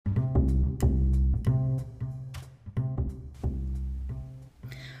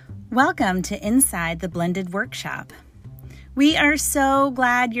Welcome to Inside the Blended Workshop. We are so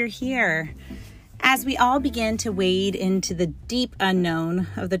glad you're here. As we all begin to wade into the deep unknown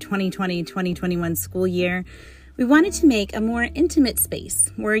of the 2020-2021 school year, we wanted to make a more intimate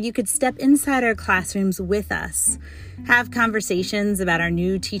space where you could step inside our classrooms with us, have conversations about our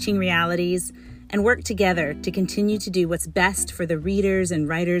new teaching realities, and work together to continue to do what's best for the readers and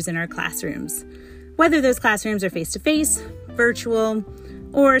writers in our classrooms, whether those classrooms are face-to-face, virtual,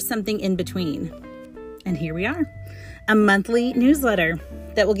 or something in between. And here we are, a monthly newsletter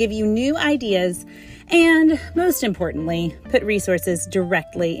that will give you new ideas and, most importantly, put resources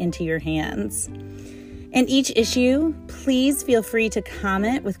directly into your hands. In each issue, please feel free to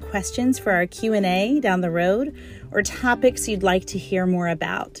comment with questions for our Q&A down the road or topics you'd like to hear more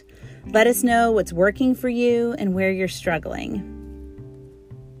about. Let us know what's working for you and where you're struggling.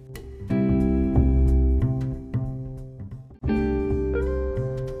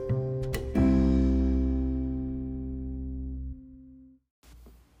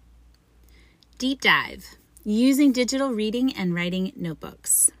 Deep dive, using digital reading and writing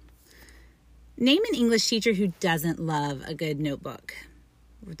notebooks. Name an English teacher who doesn't love a good notebook,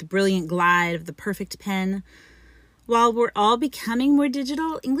 with the brilliant glide of the perfect pen. While we're all becoming more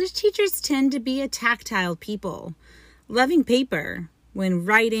digital, English teachers tend to be a tactile people, loving paper when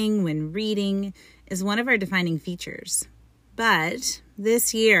writing, when reading, is one of our defining features. But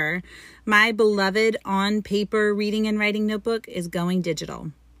this year, my beloved on-paper reading and writing notebook is going digital.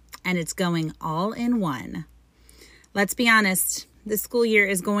 And it's going all in one. Let's be honest, this school year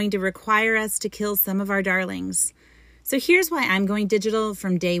is going to require us to kill some of our darlings. So here's why I'm going digital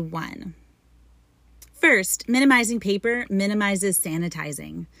from day one. First, minimizing paper minimizes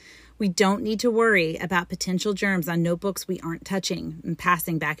sanitizing. We don't need to worry about potential germs on notebooks we aren't touching and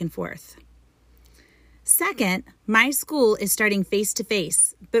passing back and forth. Second, my school is starting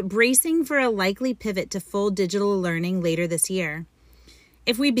face-to-face, but bracing for a likely pivot to full digital learning later this year.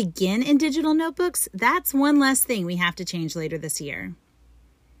 If we begin in digital notebooks, that's one less thing we have to change later this year.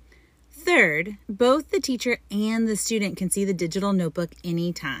 Third, both the teacher and the student can see the digital notebook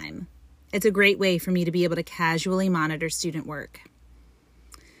anytime. It's a great way for me to be able to casually monitor student work.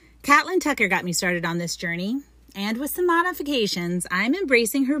 Caitlin Tucker got me started on this journey, and with some modifications, I'm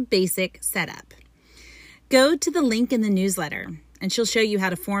embracing her basic setup. Go to the link in the newsletter, and she'll show you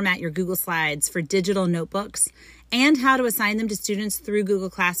how to format your Google Slides for digital notebooks and how to assign them to students through Google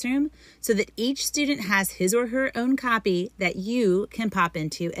Classroom so that each student has his or her own copy that you can pop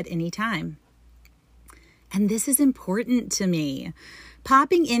into at any time. And this is important to me.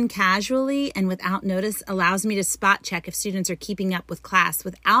 Popping in casually and without notice allows me to spot check if students are keeping up with class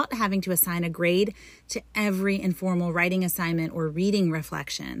without having to assign a grade to every informal writing assignment or reading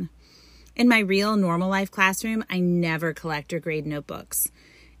reflection. In my real normal life classroom, I never collect or grade notebooks.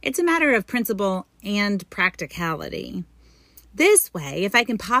 It's a matter of principle and practicality. This way, if I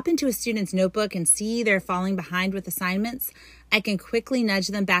can pop into a student's notebook and see they're falling behind with assignments, I can quickly nudge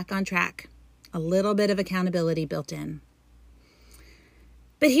them back on track. A little bit of accountability built in.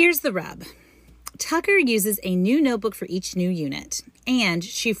 But here's the rub. Tucker uses a new notebook for each new unit, and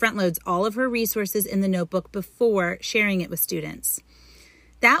she front loads all of her resources in the notebook before sharing it with students.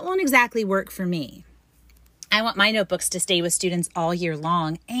 That won't exactly work for me. I want my notebooks to stay with students all year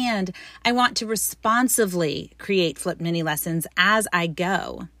long, and I want to responsively create flipped mini lessons as I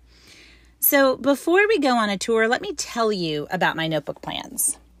go. So before we go on a tour, let me tell you about my notebook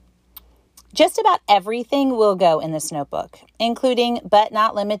plans. Just about everything will go in this notebook, including but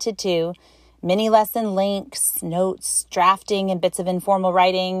not limited to mini lesson links, notes, drafting and bits of informal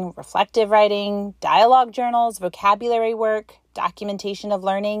writing, reflective writing, dialogue journals, vocabulary work, documentation of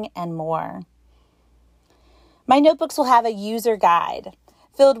learning, and more. My notebooks will have a user guide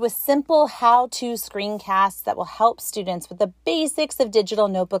filled with simple how-to screencasts that will help students with the basics of digital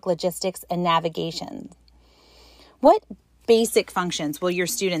notebook logistics and navigation. What basic functions will your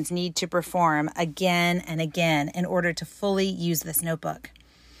students need to perform again and again in order to fully use this notebook?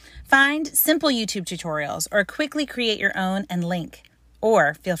 Find simple YouTube tutorials or quickly create your own and link,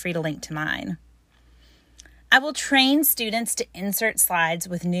 or feel free to link to mine. I will train students to insert slides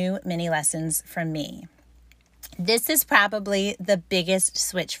with new mini lessons from me. This is probably the biggest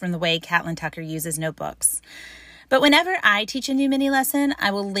switch from the way Caitlin Tucker uses notebooks. But whenever I teach a new mini lesson,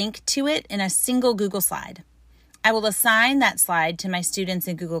 I will link to it in a single Google slide. I will assign that slide to my students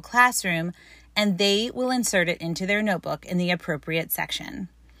in Google Classroom, and they will insert it into their notebook in the appropriate section.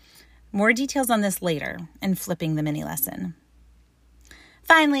 More details on this later in flipping the mini lesson.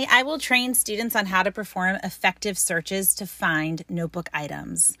 Finally, I will train students on how to perform effective searches to find notebook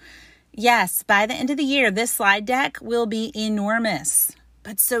items. Yes, by the end of the year, this slide deck will be enormous.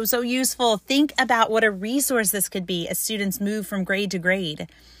 but so useful. Think about what a resource this could be as students move from grade to grade.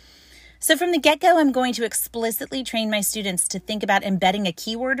 So from the get-go, I'm going to explicitly train my students to think about embedding a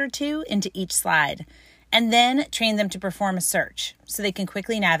keyword or two into each slide, and then train them to perform a search so they can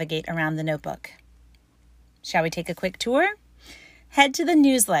quickly navigate around the notebook. Shall we take a quick tour? Head to the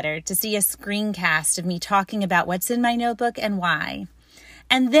newsletter to see a screencast of me talking about what's in my notebook and why.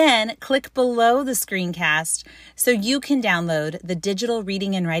 And then click below the screencast so you can download the digital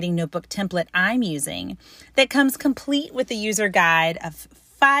reading and writing notebook template I'm using that comes complete with a user guide of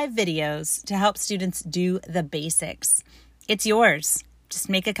 5 videos to help students do the basics. It's yours. Just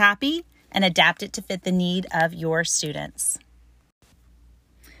make a copy and adapt it to fit the need of your students.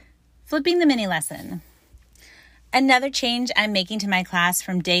 Flipping the mini lesson. Another change I'm making to my class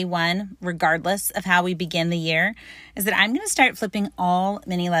from day one, regardless of how we begin the year, is that I'm going to start flipping all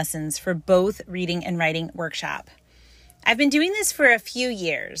mini lessons for both reading and writing workshop. I've been doing this for a few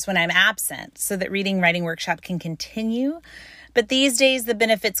years when I'm absent so that reading writing workshop can continue, but these days the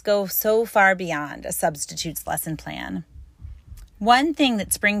benefits go so far beyond a substitutes lesson plan. One thing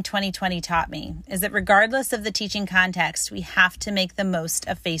that Spring 2020 taught me is that regardless of the teaching context, we have to make the most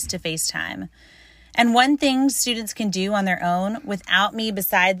of face-to-face time. And one thing students can do on their own without me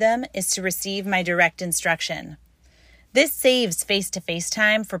beside them is to receive my direct instruction. This saves face-to-face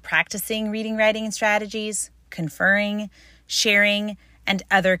time for practicing reading, writing, and strategies, conferring, sharing, and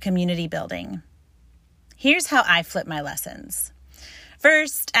other community building. Here's how I flip my lessons.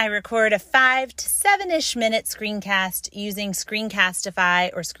 First, I record a 5 to 7-ish minute screencast using Screencastify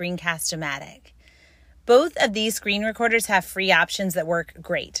or Screencast-O-Matic. Both of these screen recorders have free options that work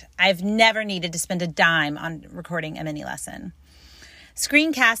great. I've never needed to spend a dime on recording a mini lesson.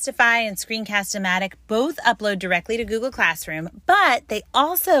 Screencastify and Screencast-O-Matic both upload directly to Google Classroom, but they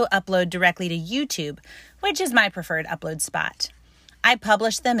also upload directly to YouTube, which is my preferred upload spot. I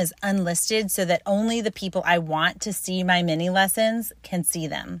publish them as unlisted so that only the people I want to see my mini lessons can see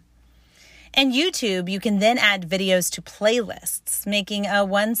them. And YouTube, you can then add videos to playlists, making a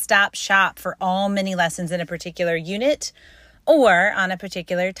one-stop shop for all mini lessons in a particular unit or on a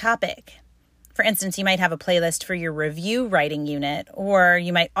particular topic. For instance, you might have a playlist for your review writing unit, or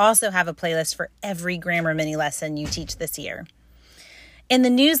you might also have a playlist for every grammar mini lesson you teach this year. In the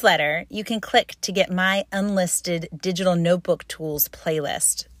newsletter, you can click to get my unlisted digital notebook tools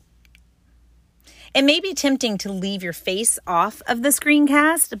playlist. It may be tempting to leave your face off of the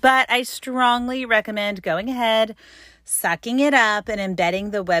screencast, but I strongly recommend going ahead, sucking it up, and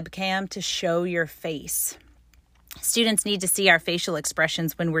embedding the webcam to show your face. Students need to see our facial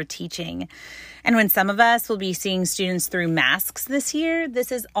expressions when we're teaching. And when some of us will be seeing students through masks this year,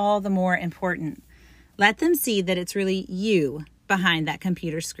 this is all the more important. Let them see that it's really you behind that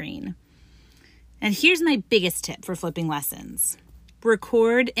computer screen. And here's my biggest tip for flipping lessons.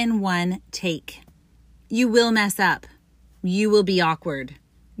 Record in one take. You will mess up. You will be awkward.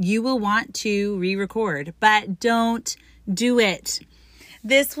 You will want to re-record, but don't do it.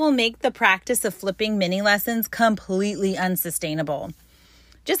 This will make the practice of flipping mini lessons completely unsustainable.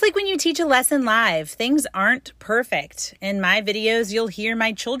 Just like when you teach a lesson live, things aren't perfect. In my videos, you'll hear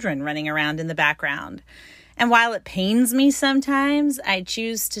my children running around in the background. And while it pains me sometimes, I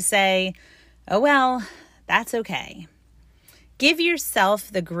choose to say, oh well, that's okay. Give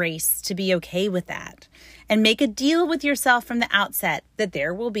yourself the grace to be okay with that and make a deal with yourself from the outset that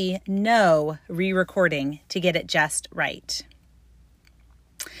there will be no re-recording to get it just right.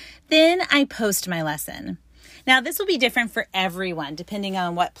 Then I post my lesson. Now, this will be different for everyone depending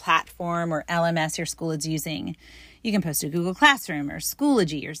on what platform or LMS your school is using. You can post to Google Classroom or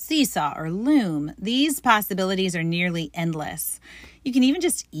Schoology or Seesaw or Loom. These possibilities are nearly endless. You can even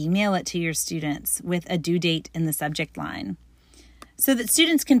just email it to your students with a due date in the subject line. So that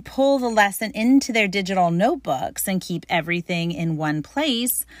students can pull the lesson into their digital notebooks and keep everything in one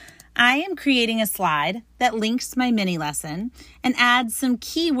place, I am creating a slide that links my mini lesson and adds some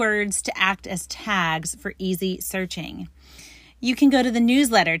keywords to act as tags for easy searching. You can go to the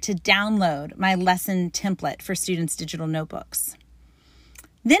newsletter to download my lesson template for students' digital notebooks.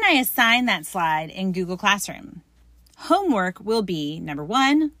 Then I assign that slide in Google Classroom. Homework will be, number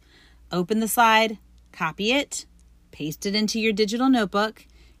 1, open the slide, copy it, paste it into your digital notebook,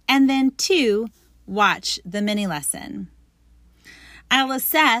 and then 2, watch the mini lesson. I'll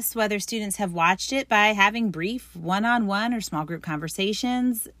assess whether students have watched it by having brief one-on-one or small group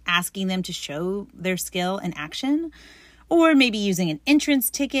conversations, asking them to show their skill in action, or maybe using an entrance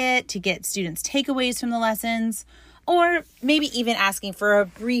ticket to get students' takeaways from the lessons, or maybe even asking for a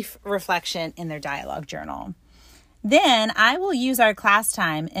brief reflection in their dialogue journal. Then I will use our class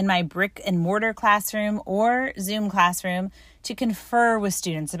time in my brick and mortar classroom or Zoom classroom to confer with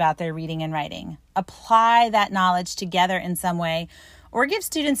students about their reading and writing, apply that knowledge together in some way, or give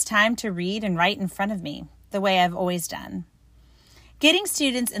students time to read and write in front of me, the way I've always done. Getting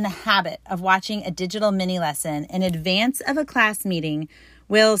students in the habit of watching a digital mini lesson in advance of a class meeting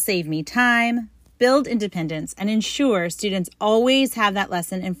will save me time, build independence, and ensure students always have that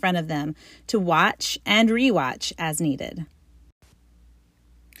lesson in front of them to watch and rewatch as needed.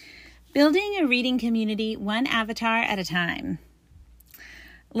 Building a reading community one avatar at a time.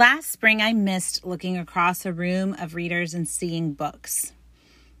 Last spring, I missed looking across a room of readers and seeing books.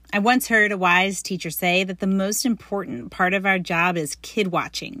 I once heard a wise teacher say that the most important part of our job is kid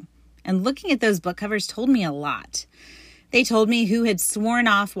watching, and looking at those book covers told me a lot. They told me who had sworn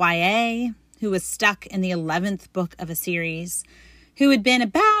off YA, who was stuck in the 11th book of a series, who had been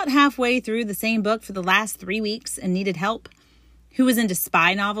about halfway through the same book for the last 3 weeks and needed help, who was into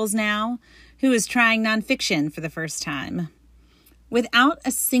spy novels now, who was trying nonfiction for the first time. Without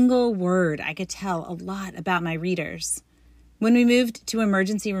a single word, I could tell a lot about my readers. When we moved to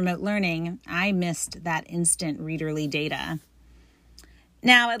emergency remote learning, I missed that instant readerly data.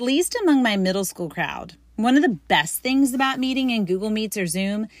 Now, at least among my middle school crowd, one of the best things about meeting in Google Meets or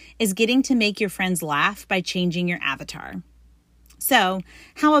Zoom is getting to make your friends laugh by changing your avatar. So,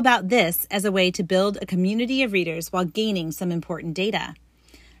 how about this as a way to build a community of readers while gaining some important data?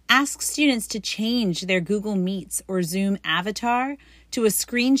 Ask students to change their Google Meets or Zoom avatar to a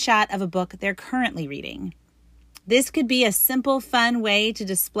screenshot of a book they're currently reading. This could be a simple, fun way to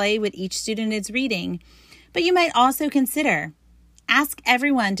display what each student is reading, but you might also consider ask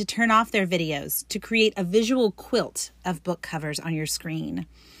everyone to turn off their videos to create a visual quilt of book covers on your screen.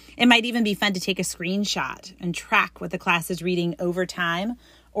 It might even be fun to take a screenshot and track what the class is reading over time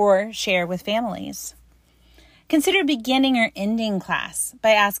or share with families. Consider beginning or ending class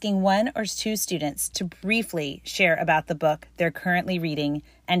by asking 1 or 2 students to briefly share about the book they're currently reading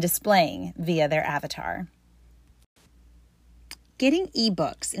and displaying via their avatar. Getting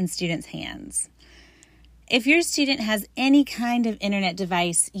ebooks in students' hands. If your student has any kind of internet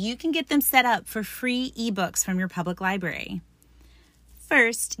device, you can get them set up for free ebooks from your public library.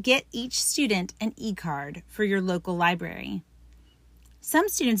 First, get each student an e-card for your local library. Some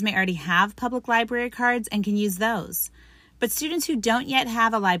students may already have public library cards and can use those, but students who don't yet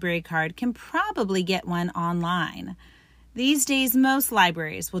have a library card can probably get one online. These days, most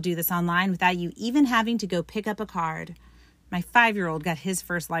libraries will do this online without you even having to go pick up a card. My 5-year-old got his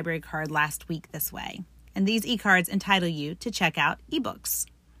first library card last week this way, and these e-cards entitle you to check out ebooks.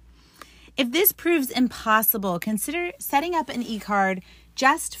 If this proves impossible, consider setting up an e-card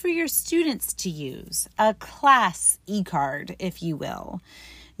just for your students to use, a class e-card, if you will.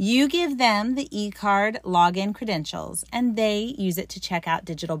 You give them the e-card login credentials, and they use it to check out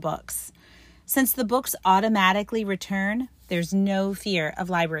digital books. Since the books automatically return, there's no fear of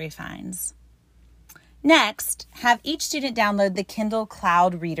library fines. Next, have each student download the Kindle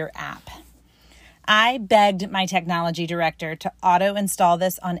Cloud Reader app. I begged my technology director to auto-install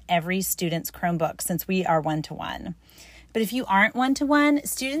this on every student's Chromebook since we are one-to-one. But if you aren't one-to-one,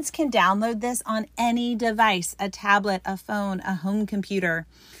 students can download this on any device, a tablet, a phone, a home computer.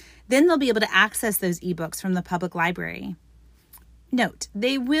 Then they'll be able to access those ebooks from the public library. Note,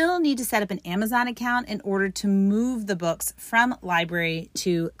 they will need to set up an Amazon account in order to move the books from library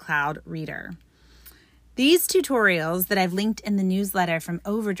to Cloud Reader. These tutorials that I've linked in the newsletter from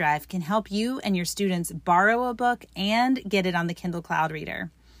Overdrive can help you and your students borrow a book and get it on the Kindle Cloud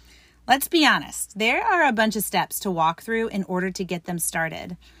Reader. Let's be honest, there are a bunch of steps to walk through in order to get them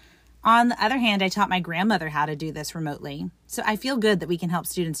started. On the other hand, I taught my grandmother how to do this remotely, so I feel good that we can help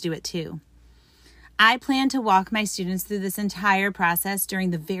students do it too. I plan to walk my students through this entire process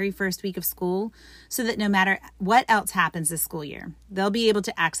during the very first week of school so that no matter what else happens this school year, they'll be able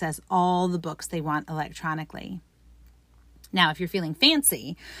to access all the books they want electronically. Now, if you're feeling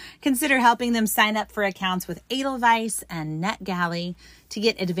fancy, consider helping them sign up for accounts with Edelweiss and NetGalley to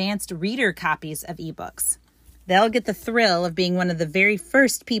get advanced reader copies of ebooks. They'll get the thrill of being one of the very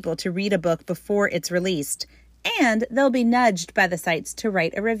first people to read a book before it's released, and they'll be nudged by the sites to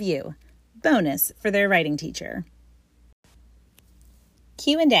write a review. Bonus for their writing teacher.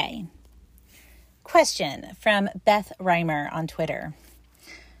 Q&A. Question from Beth Reimer on Twitter.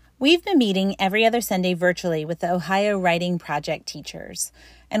 We've been meeting every other Sunday virtually with the Ohio Writing Project teachers.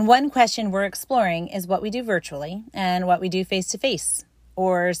 And one question we're exploring is what we do virtually and what we do face-to-face,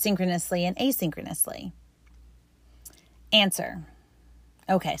 or synchronously and asynchronously. Answer.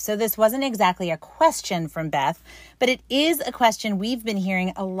 Okay, so this wasn't exactly a question from Beth, but it is a question we've been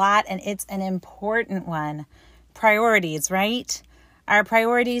hearing a lot, and it's an important one. Priorities, right? Our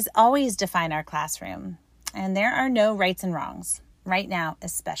priorities always define our classroom, and there are no rights and wrongs, right now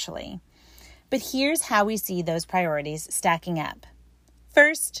especially. But here's how we see those priorities stacking up.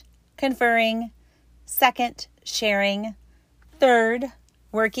 First, conferring. Second, sharing. Third,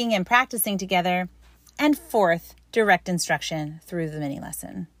 working and practicing together. And fourth, direct instruction through the mini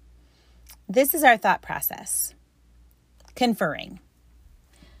lesson. This is our thought process. Conferring.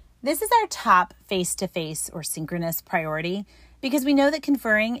 This is our top face-to-face or synchronous priority because we know that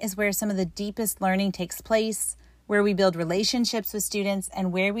conferring is where some of the deepest learning takes place, where we build relationships with students,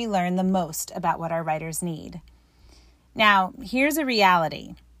 and where we learn the most about what our writers need. Now, here's a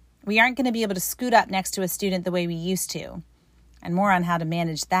reality. We aren't going to be able to scoot up next to a student the way we used to, and more on how to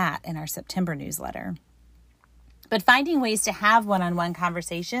manage that in our September newsletter. But finding ways to have one-on-one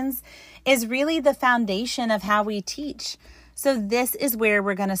conversations is really the foundation of how we teach. So this is where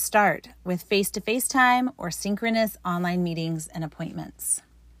we're going to start with face-to-face time or synchronous online meetings and appointments.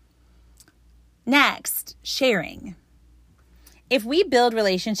 Next, sharing. If we build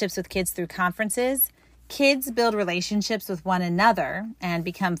relationships with kids through conferences, kids build relationships with one another and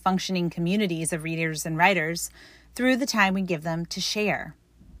become functioning communities of readers and writers through the time we give them to share,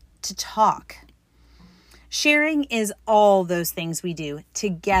 to talk. Sharing is all those things we do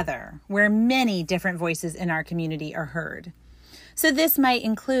together, where many different voices in our community are heard. So this might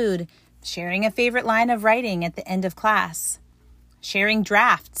include sharing a favorite line of writing at the end of class, sharing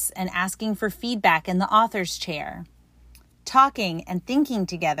drafts and asking for feedback in the author's chair, talking and thinking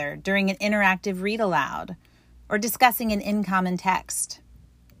together during an interactive read aloud, or discussing an in-common text.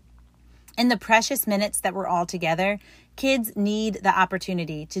 In the precious minutes that we're all together, kids need the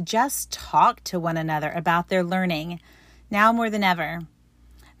opportunity to just talk to one another about their learning, now more than ever.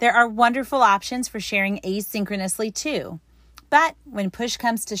 There are wonderful options for sharing asynchronously too. But when push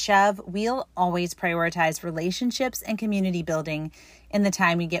comes to shove, we'll always prioritize relationships and community building in the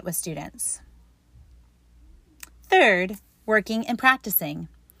time we get with students. Third, working and practicing.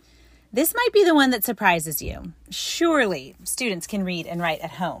 This might be the one that surprises you. Surely students can read and write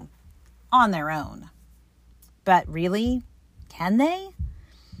at home on their own. But really, can they?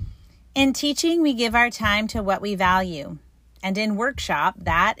 In teaching, we give our time to what we value. And in workshop,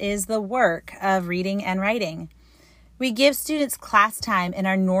 that is the work of reading and writing. We give students class time in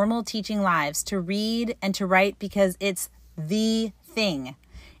our normal teaching lives to read and to write because it's the thing.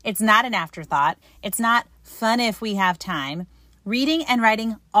 It's not an afterthought. It's not fun if we have time. Reading and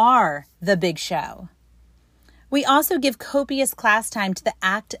writing are the big show. We also give copious class time to the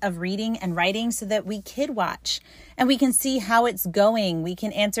act of reading and writing so that we kid watch and we can see how it's going. We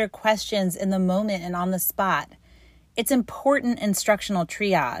can answer questions in the moment and on the spot. It's important instructional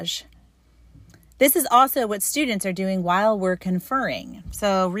triage. This is also what students are doing while we're conferring.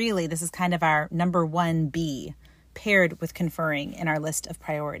 So really, this is kind of our number 1B paired with conferring in our list of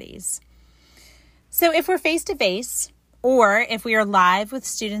priorities. So if we're face-to-face, or if we are live with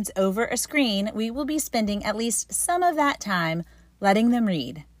students over a screen, we will be spending at least some of that time letting them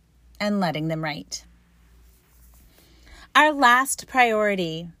read and letting them write. Our last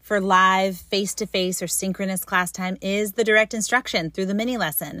priority for live, face-to-face, or synchronous class time is the direct instruction through the mini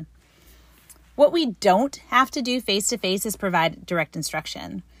lesson. What we don't have to do face-to-face is provide direct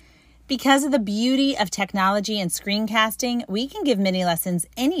instruction. Because of the beauty of technology and screencasting, we can give mini lessons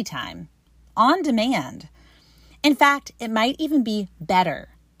anytime, on demand. In fact, it might even be better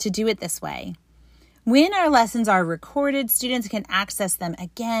to do it this way. When our lessons are recorded, students can access them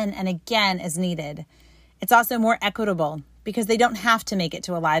again and again as needed. It's also more equitable because they don't have to make it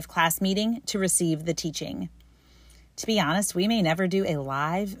to a live class meeting to receive the teaching. To be honest, we may never do a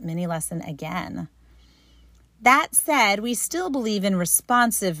live mini lesson again. That said, we still believe in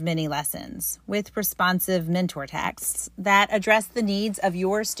responsive mini lessons with responsive mentor texts that address the needs of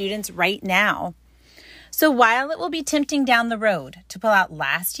your students right now. So while it will be tempting down the road to pull out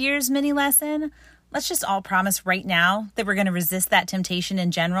last year's mini lesson, let's just all promise right now that we're going to resist that temptation in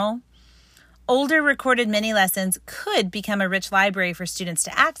general. Older recorded mini lessons could become a rich library for students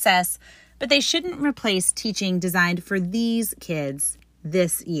to access, but they shouldn't replace teaching designed for these kids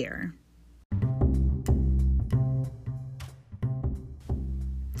this year.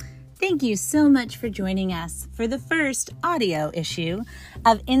 Thank you so much for joining us for the first audio issue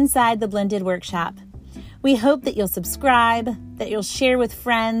of Inside the Blended Workshop. We hope that you'll subscribe, that you'll share with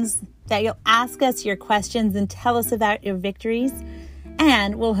friends, that you'll ask us your questions and tell us about your victories,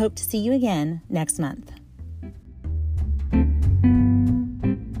 and we'll hope to see you again next month.